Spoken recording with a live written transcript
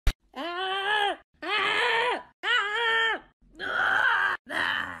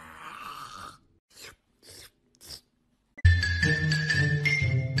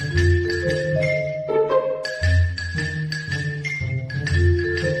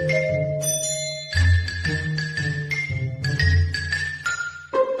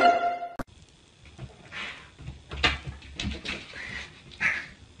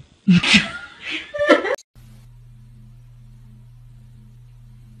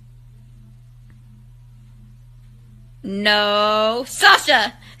No.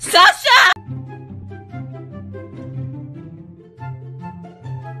 Sasha! Sasha!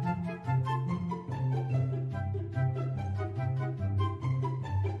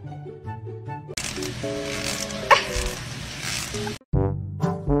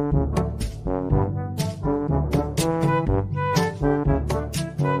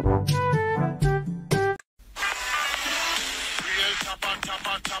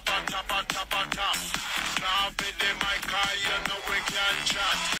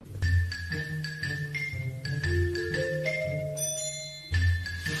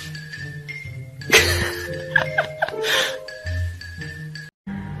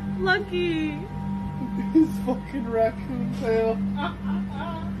 Lucky! His fucking raccoon tail.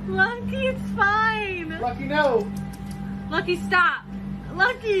 Lucky, it's fine! Lucky, no! Lucky, stop!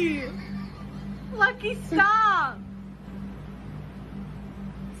 Lucky! Lucky, stop!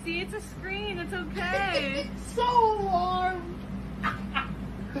 See, it's a screen, it's okay. So alarmed!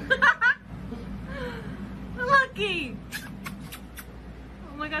 Lucky!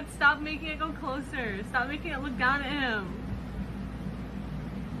 Oh my god, stop making it go closer. Stop making it look down at him.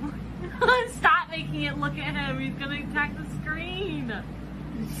 Stop making it look at him. He's gonna attack the screen.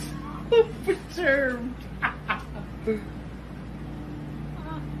 He's so perturbed.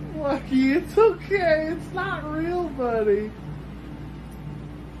 Lucky, it's okay. It's not real, buddy.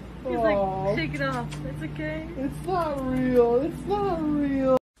 He's like, shake it off. It's okay. It's not real. It's not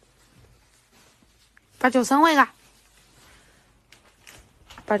real. 89位㗎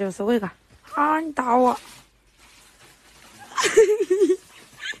，80位㗎，啊！你打我。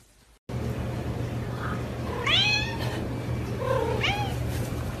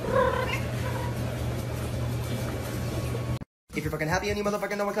If you're fucking happy and you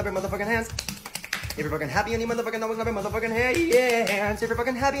motherfucking know it, clap your motherfucking hands. If you're fucking happy and you motherfucking know it, clap your motherfucking hands. If you're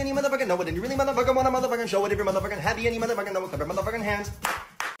fucking happy and you motherfucking know it, and you really motherfucking wanna motherfucking show it. If you're motherfucking happy and you motherfucking know it, clap your motherfucking hands.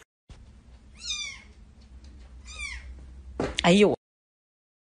 哎呦！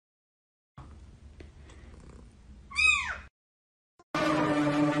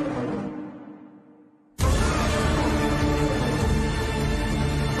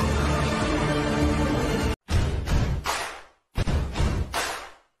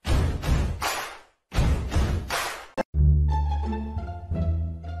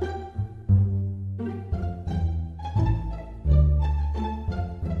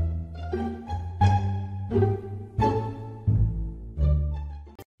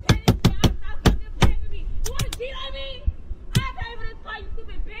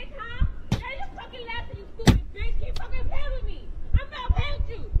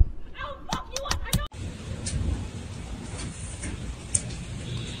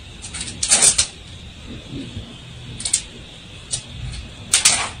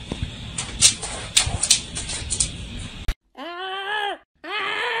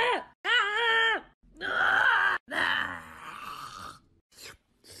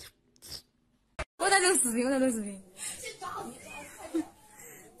我在录视频，我在录视频。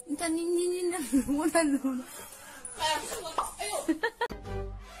你看你，我在录。哎呦！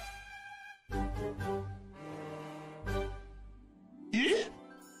咦？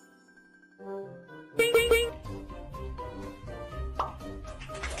叮叮叮！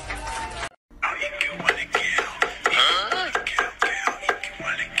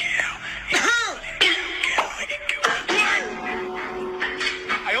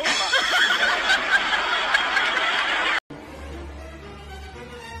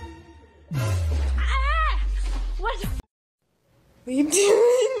 What are you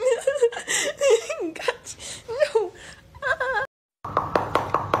doing? Gotcha. No.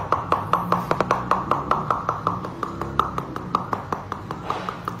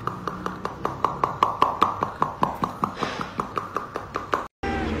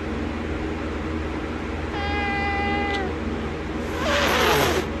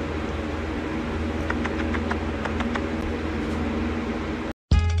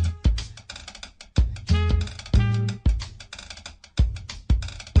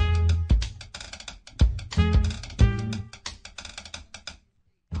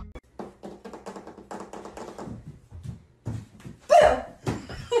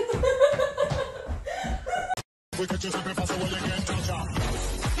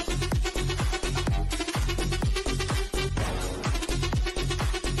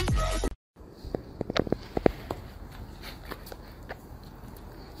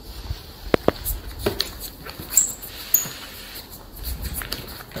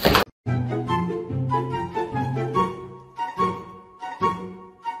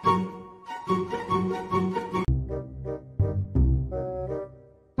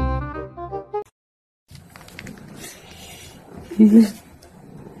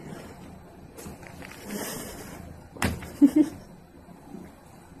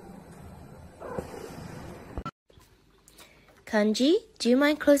 Kanji, do you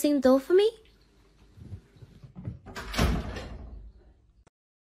mind closing the door for me?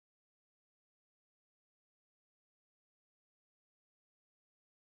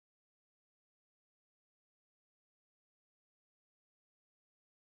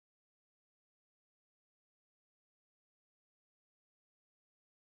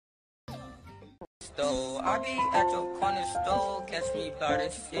 I be at your corner store, catch me by the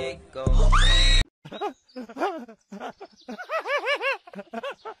shit go.